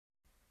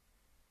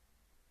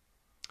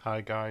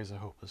Hi guys, I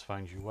hope this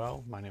finds you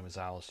well. My name is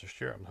Alistair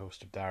Stewart. I'm the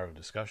host of Darrow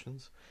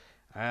Discussions.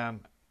 Um,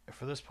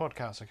 for this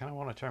podcast, I kind of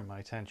want to turn my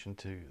attention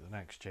to the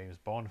next James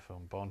Bond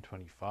film, Bond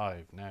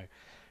 25. Now,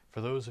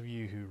 for those of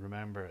you who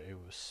remember, it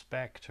was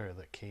Spectre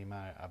that came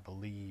out, I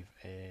believe,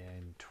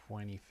 in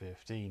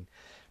 2015.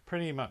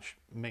 Pretty much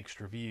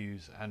mixed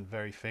reviews, and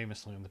very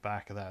famously on the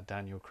back of that,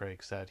 Daniel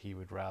Craig said he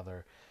would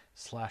rather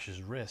slash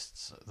his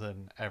wrists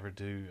than ever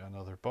do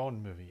another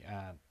Bond movie,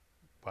 and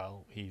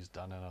well, he's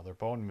done another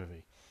Bond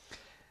movie.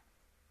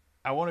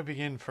 I want to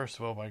begin first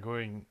of all by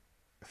going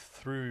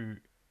through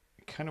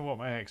kind of what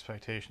my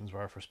expectations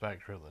were for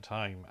Spectre at the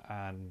time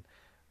and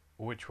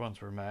which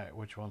ones were met,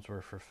 which ones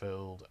were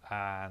fulfilled,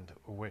 and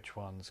which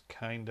ones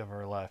kind of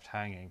are left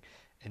hanging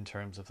in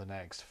terms of the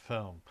next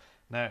film.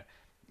 Now,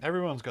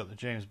 everyone's got the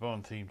James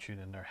Bond theme tune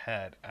in their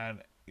head,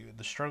 and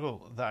the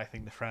struggle that I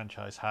think the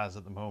franchise has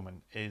at the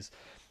moment is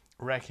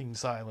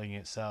reconciling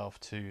itself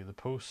to the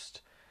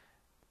post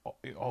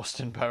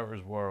Austin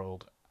Powers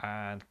world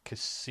and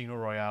Casino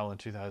Royale in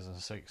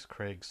 2006.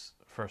 Craig's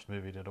first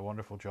movie did a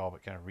wonderful job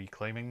at kind of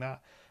reclaiming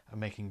that and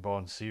making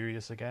Bond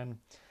serious again.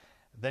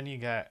 Then you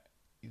get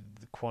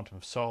the Quantum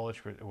of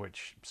Solace,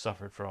 which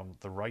suffered from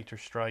the writer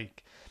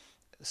strike.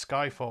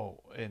 Skyfall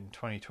in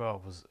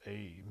 2012 was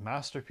a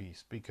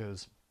masterpiece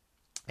because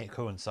it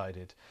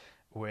coincided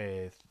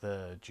with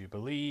the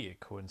Jubilee, it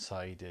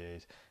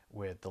coincided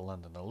with the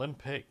London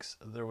Olympics.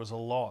 There was a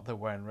lot that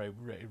went right.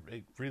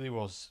 It really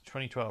was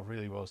 2012.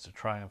 Really was the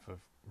triumph of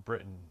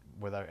Britain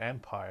without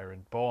empire,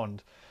 and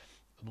Bond,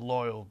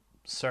 loyal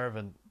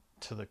servant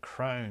to the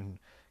crown,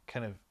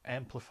 kind of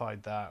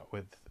amplified that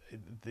with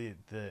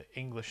the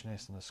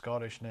Englishness and the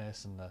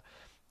Scottishness and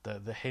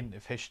the hint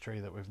of history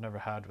that we've never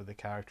had with the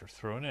character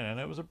thrown in, and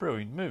it was a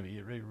brilliant movie.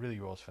 It really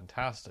was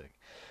fantastic.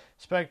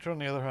 Spectre, on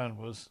the other hand,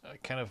 was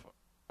kind of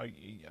a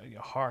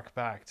hark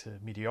back to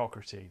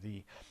mediocrity.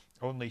 The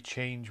only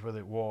change with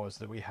it was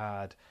that we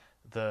had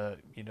the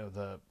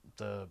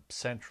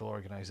central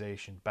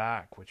organization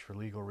back, which for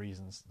legal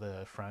reasons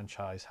the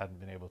franchise hadn't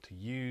been able to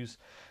use.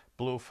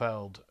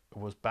 Blofeld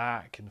was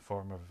back in the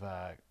form of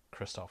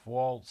Christoph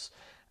Waltz,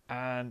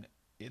 and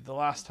the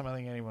last time I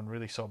think anyone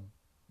really saw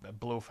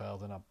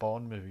Blofeld in a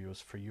Bond movie was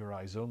For Your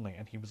Eyes Only,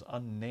 and he was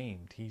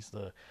unnamed. He's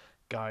the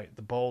guy,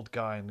 the bald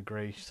guy in the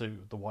grey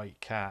suit, the white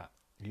cat.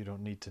 You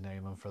don't need to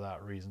name him for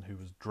that reason. Who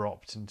was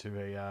dropped into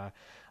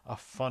a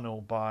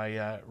funnel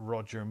by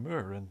Roger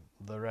Moore, and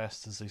the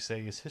rest, as they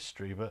say, is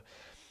history. But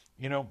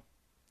you know,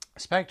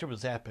 Spectre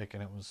was epic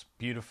and it was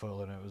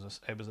beautiful, and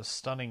it was a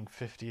stunning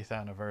 50th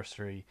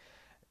anniversary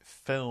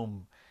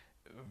film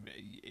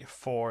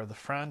for the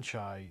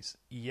franchise.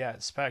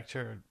 Yet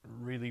Spectre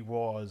really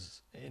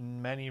was,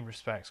 in many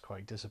respects,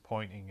 quite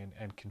disappointing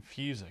and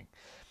confusing.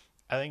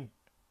 I think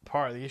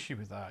part of the issue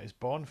with that is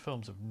Bond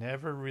films have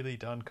never really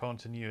done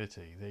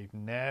continuity. They've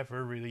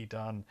never really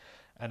done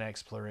an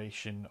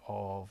exploration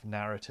of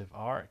narrative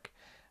arc.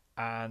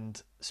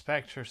 And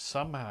Spectre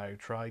somehow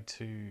tried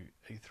to,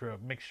 through a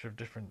mixture of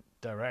different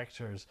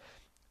directors,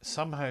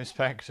 somehow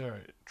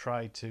Spectre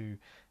tried to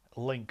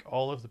link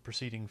all of the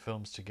preceding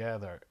films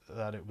together,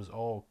 that it was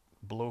all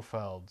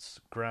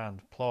Blofeld's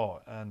grand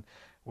plot, and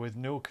with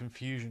no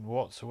confusion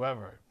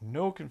whatsoever,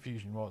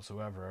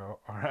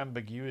 or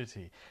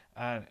ambiguity,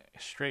 and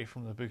straight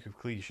from the book of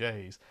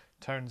cliches,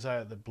 turns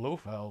out that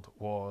Blofeld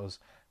was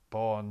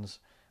Bond's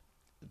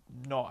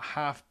not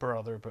half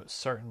brother, but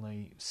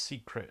certainly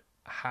secret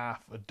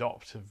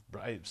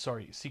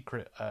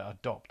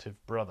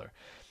adoptive brother.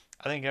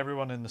 I think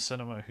everyone in the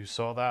cinema who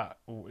saw that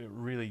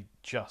really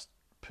just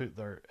put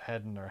their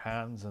head in their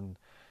hands and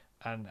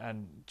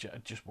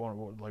just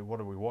want, like, what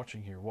are we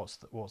watching here? What's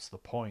the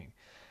point?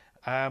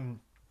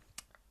 Um,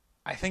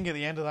 I think at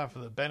the end of that, for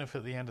the benefit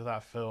at the end of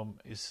that film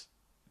is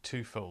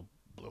twofold.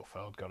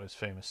 Blofeld got his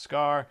famous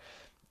scar.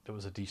 There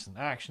was a decent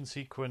action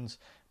sequence,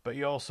 but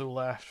you also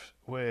left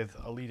with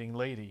a leading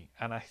lady,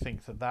 and I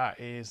think that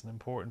is an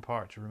important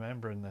part to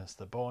remember in this.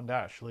 That Bond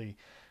actually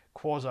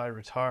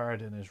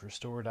quasi-retired in his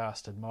restored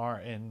Aston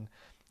Martin,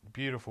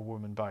 beautiful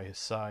woman by his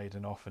side,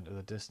 and off into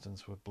the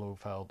distance with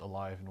Blofeld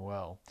alive and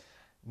well.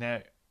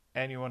 Now,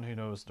 anyone who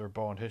knows their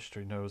Bond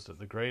history knows that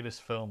the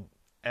greatest film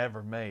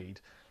ever made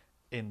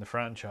in the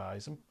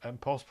franchise,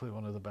 and possibly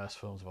one of the best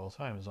films of all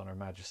time, is On Her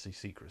Majesty's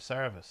Secret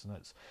Service, and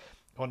it's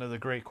one of the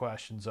great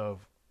questions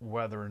of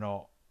whether or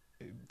not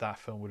that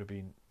film would have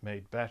been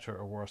made better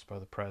or worse by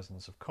the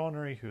presence of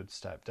Connery, who had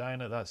stepped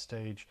down at that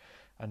stage,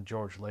 and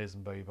George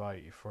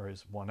Lazenby for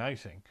his one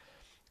outing.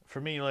 For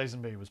me,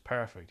 Lazenby was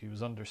perfect. He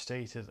was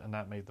understated, and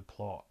that made the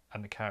plot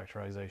and the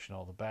characterization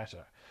all the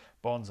better.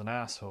 Bond's an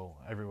asshole,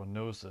 everyone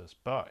knows this,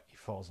 but he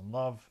falls in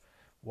love.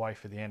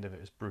 Wife at the end of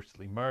it is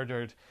brutally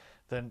murdered.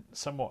 Then,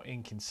 somewhat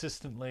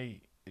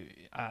inconsistently,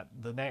 at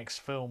the next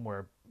film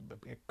where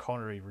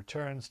Connery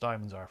returns,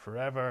 Diamonds Are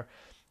Forever,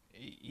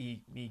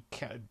 he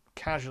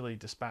casually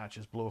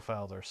dispatches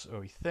Blofeld, or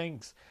so he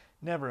thinks.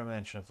 Never a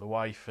mention of the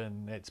wife,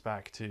 and it's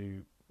back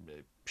to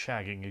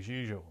shagging as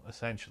usual,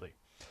 essentially.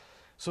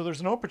 So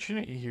there's an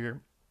opportunity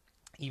here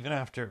even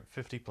after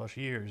 50 plus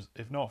years,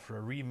 if not for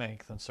a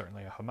remake, then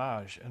certainly a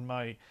homage. And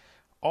my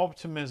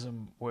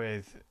optimism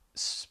with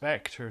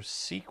Spectre's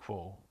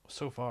sequel,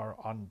 so far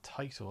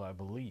untitled, I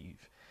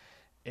believe,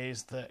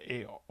 is that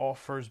it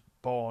offers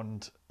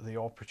Bond the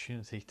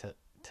opportunity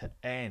to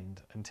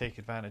end and take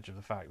advantage of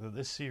the fact that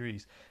this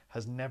series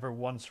has never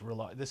once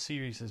relied. This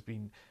series has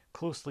been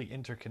closely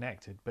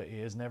interconnected, but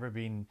it has never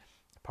been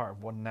part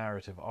of one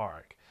narrative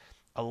arc.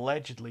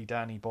 Allegedly,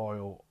 Danny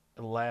Boyle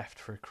left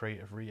for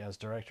as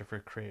director for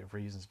creative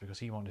reasons because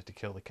he wanted to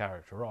kill the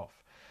character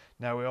off.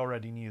 Now we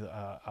already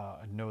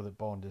know that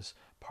Bond is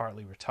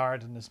partly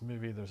retired in this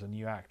movie. There's a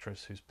new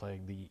actress who's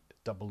playing the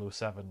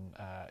 007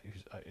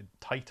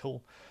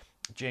 title.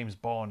 James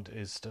Bond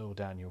is still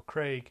Daniel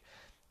Craig.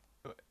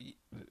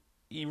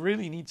 He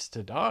really needs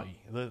to die.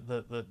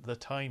 The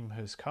time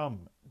has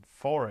come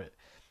for it,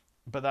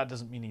 but that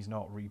doesn't mean he's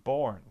not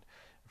reborn.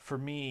 For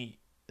me,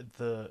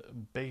 the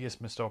biggest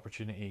missed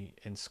opportunity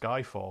in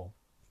Skyfall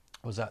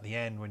was at the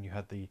end when you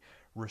had the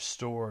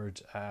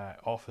restored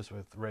office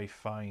with Ralph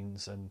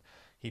Fiennes, and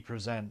he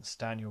presents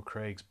Daniel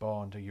Craig's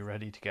Bond. Are you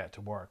ready to get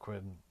to work?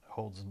 When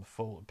holds in the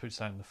fold, puts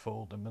down the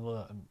fold, the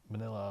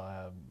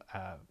Manila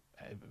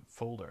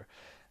folder,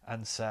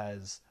 and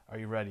says, "Are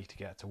you ready to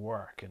get to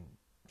work?" and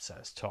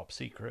says, "Top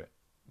secret."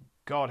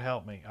 God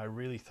help me, I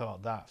really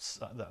thought that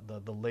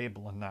the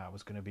label on that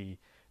was going to be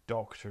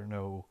Doctor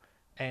No.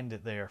 End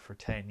it there for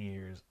 10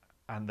 years,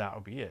 and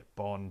that'll be it.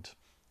 Bond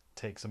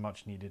takes a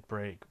much needed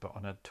break, but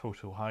on a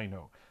total high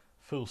note,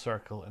 full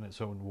circle in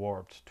its own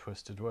warped,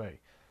 twisted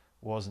way.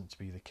 Wasn't to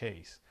be the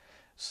case.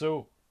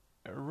 So,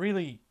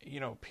 really,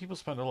 people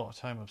spend a lot of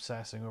time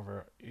obsessing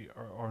over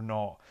or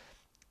not.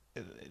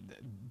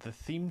 The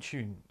theme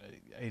tune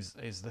is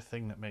the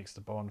thing that makes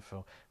the Bond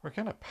film. We're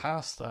kind of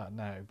past that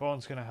now.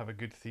 Bond's going to have a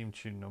good theme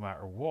tune no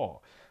matter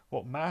what.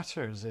 What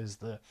matters is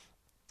that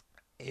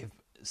if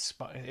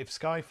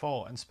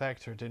Skyfall and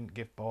Spectre didn't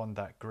give Bond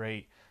that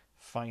great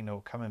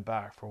final coming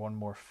back for one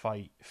more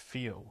fight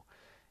feel,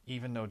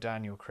 even though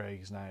Daniel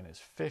Craig is now in his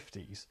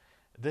 50s,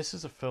 this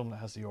is a film that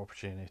has the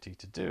opportunity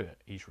to do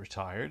it. He's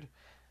retired.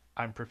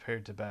 I'm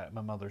prepared to bet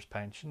my mother's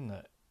pension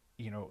that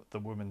the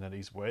woman that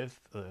he's with,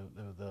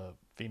 the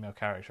female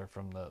character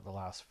from the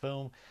last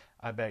film,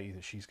 I bet you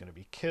that she's going to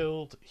be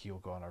killed. He'll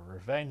go on a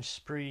revenge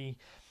spree.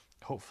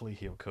 Hopefully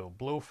he'll kill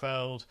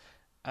Blofeld.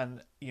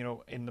 And,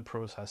 in the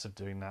process of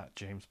doing that,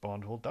 James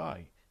Bond will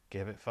die.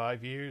 Give it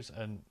 5 years,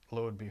 and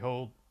lo and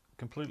behold,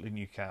 completely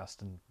new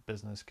cast, and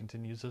business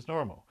continues as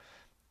normal.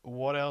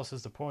 What else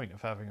is the point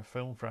of having a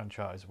film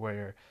franchise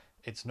where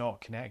it's not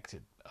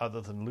connected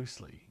other than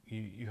loosely?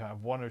 You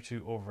have one or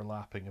two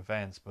overlapping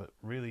events, but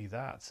really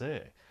that's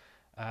it.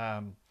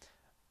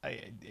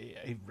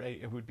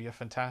 It would be a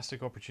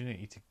fantastic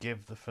opportunity to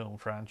give the film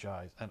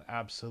franchise an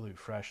absolute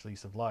fresh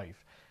lease of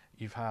life.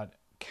 You've had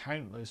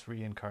countless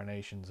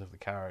reincarnations of the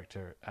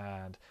character,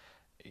 and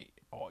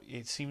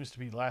it seems to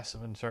be less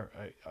of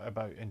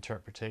about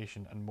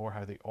interpretation and more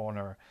how they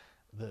honor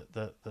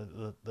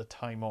the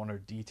time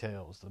honored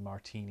details, the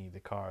martini,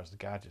 the cars, the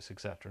gadgets,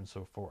 etc., and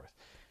so forth.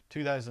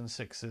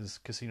 2006's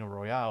Casino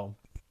Royale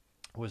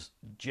was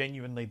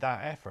genuinely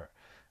that effort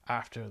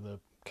after the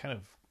kind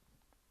of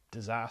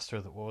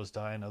disaster that was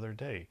Die Another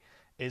Day.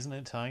 Isn't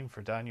it time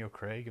for Daniel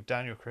Craig? If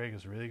Daniel Craig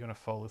is really going to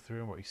follow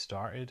through on what he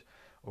started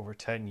over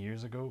 10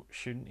 years ago,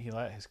 shouldn't he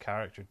let his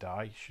character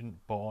die?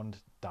 Shouldn't Bond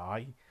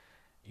die?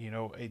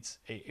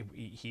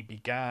 He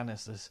began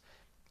as this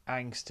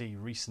angsty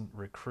recent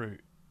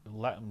recruit.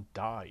 Let him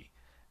die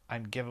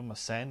and give him a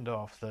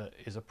send-off that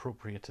is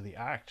appropriate to the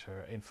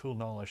actor, in full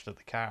knowledge that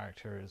the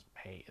character is,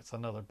 hey, it's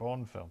another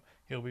Bond film,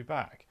 he'll be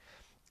back.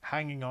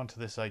 Hanging on to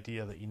this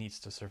idea that he needs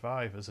to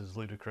survive is as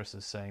ludicrous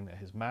as saying that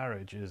his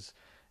marriage is,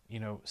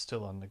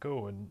 still on the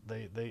go, and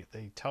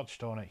they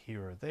touched on it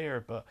here or there,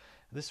 but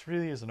this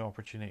really is an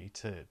opportunity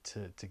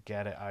to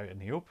get it out in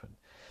the open.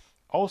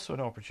 Also an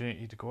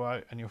opportunity to go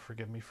out, and you'll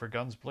forgive me for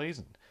guns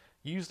blazing,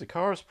 use the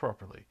cars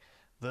properly.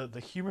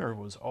 The humour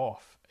was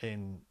off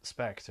in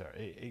Spectre.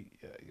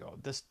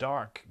 This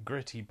dark,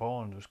 gritty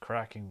Bond was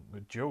cracking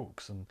with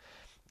jokes, and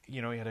he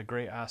had a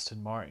great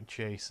Aston Martin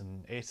chase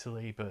in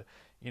Italy, but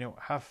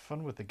have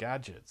fun with the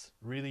gadgets.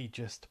 Really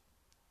just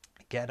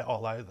get it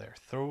all out there.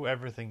 Throw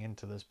everything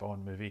into this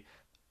Bond movie,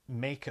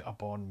 make it a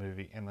Bond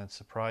movie, and then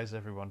surprise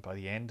everyone by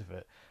the end of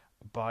it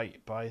by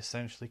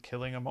essentially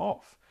killing them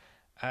off.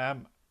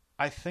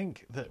 I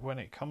think that when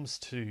it comes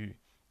to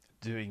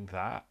doing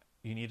that,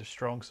 you need a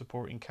strong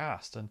supporting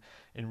cast, and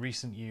in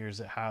recent years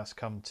it has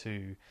come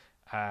to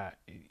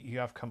you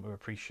have come to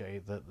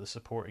appreciate that the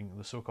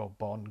so-called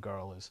Bond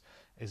girl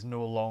is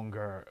no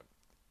longer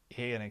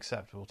an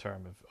acceptable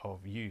term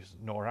of use,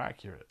 nor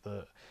accurate.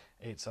 That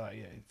it's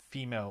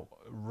female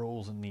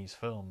roles in these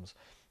films,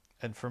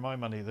 and for my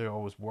money they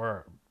always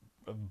were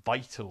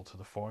vital to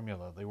the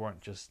formula. They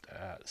weren't just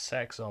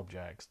sex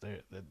objects.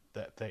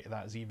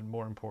 That's even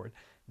more important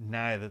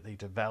now that they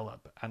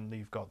develop, and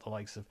they've got the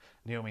likes of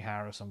Naomi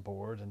Harris on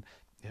board, and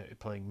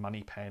playing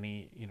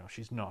Moneypenny. You know,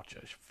 she's not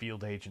just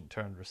field agent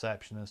turned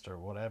receptionist or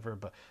whatever,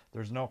 but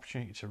there's an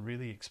opportunity to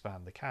really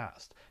expand the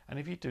cast. And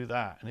if you do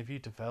that, and if you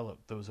develop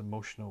those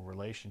emotional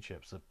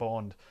relationships that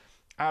Bond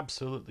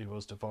absolutely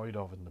was devoid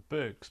of in the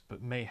books,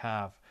 but may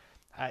have,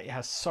 it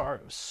has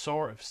sort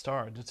of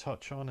started to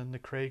touch on in the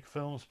Craig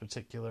films,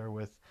 particular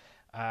with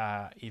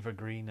Eva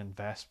Green and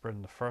Vesper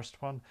in the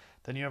first one,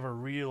 then you have a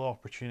real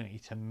opportunity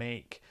to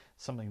make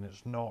something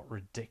that's not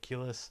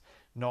ridiculous,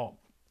 not.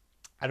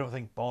 I don't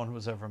think Bond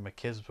was ever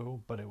machismo,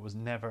 but it was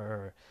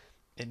never.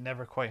 It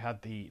never quite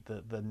had the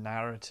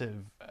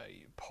narrative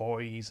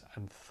poise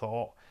and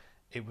thought.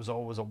 It was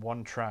always a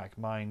one-track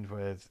mind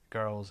with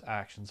girls,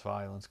 actions,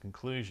 violence,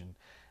 conclusion.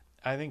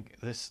 I think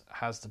this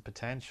has the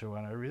potential,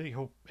 and I really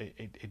hope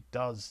it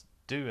does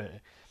do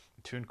it,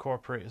 to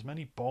incorporate as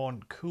many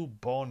cool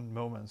Bond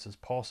moments as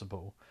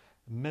possible,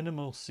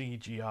 minimal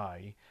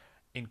CGI,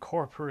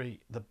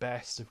 incorporate the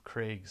best of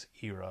Craig's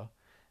era,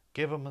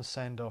 give him a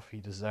send-off he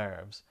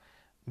deserves,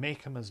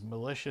 make him as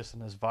malicious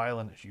and as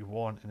violent as you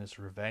want in his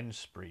revenge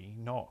spree,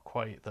 not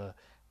quite the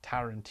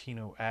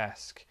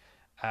Tarantino-esque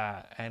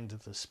end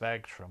of the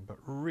spectrum, but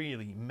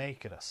really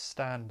make it a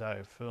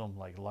standout film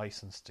like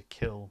License to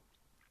Kill,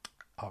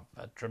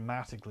 a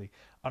dramatically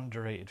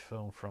underrated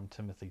film from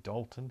Timothy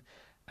Dalton,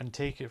 and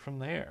take it from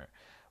there.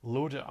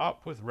 Load it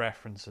up with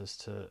references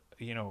to,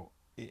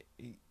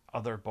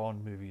 other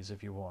Bond movies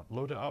if you want.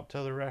 Load it up to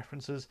other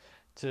references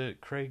to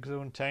Craig's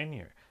own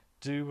tenure.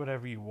 Do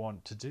whatever you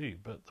want to do,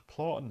 but the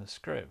plot and the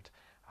script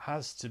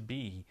has to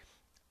be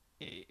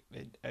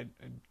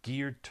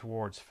geared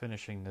towards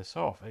finishing this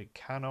off. It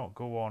cannot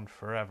go on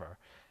forever.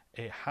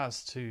 It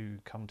has to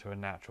come to a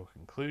natural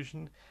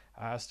conclusion.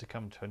 It has to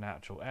come to a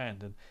natural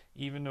end. And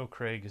even though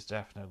Craig is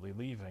definitely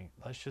leaving,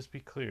 let's just be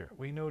clear: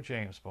 we know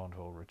James Bond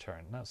will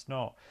return. That's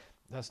not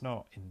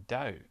in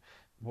doubt.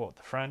 What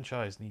the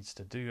franchise needs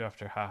to do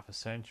after half a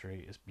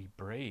century is be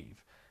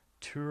brave,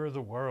 tour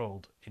the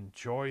world,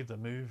 enjoy the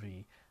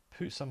movie,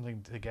 put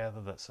something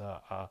together that's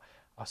a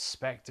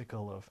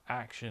spectacle of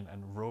action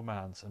and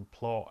romance and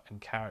plot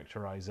and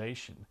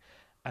characterization,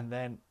 and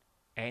then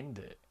end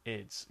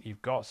it.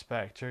 You've got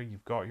Spectre,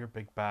 you've got your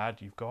big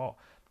bad, you've got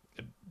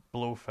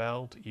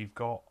Blofeld, you've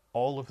got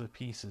all of the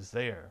pieces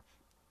there.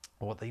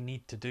 What they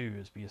need to do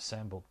is be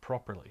assembled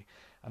properly.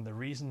 And the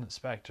reason that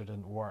Spectre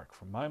didn't work,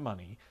 for my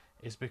money,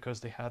 is because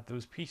they had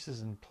those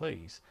pieces in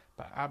place,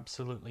 but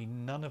absolutely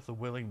none of the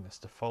willingness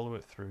to follow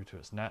it through to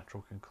its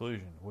natural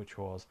conclusion, which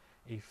was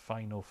a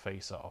final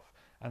face-off.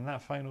 And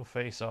that final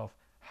face-off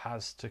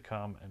has to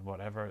come in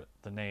whatever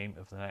the name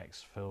of the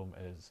next film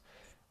is.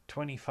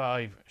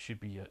 25 should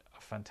be a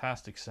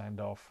fantastic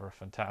send-off for a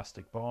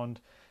fantastic Bond.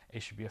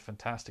 It should be a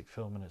fantastic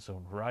film in its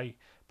own right,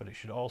 but it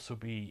should also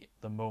be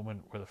the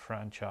moment where the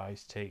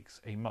franchise takes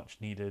a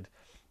much-needed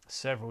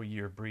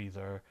several-year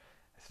breather,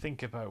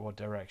 think about what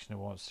direction it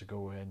wants to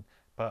go in.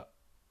 But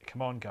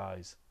come on,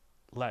 guys,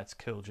 let's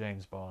kill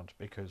James Bond,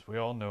 because we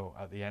all know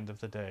at the end of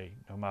the day,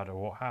 no matter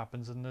what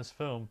happens in this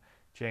film,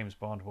 James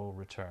Bond will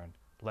return.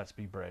 Let's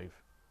be brave.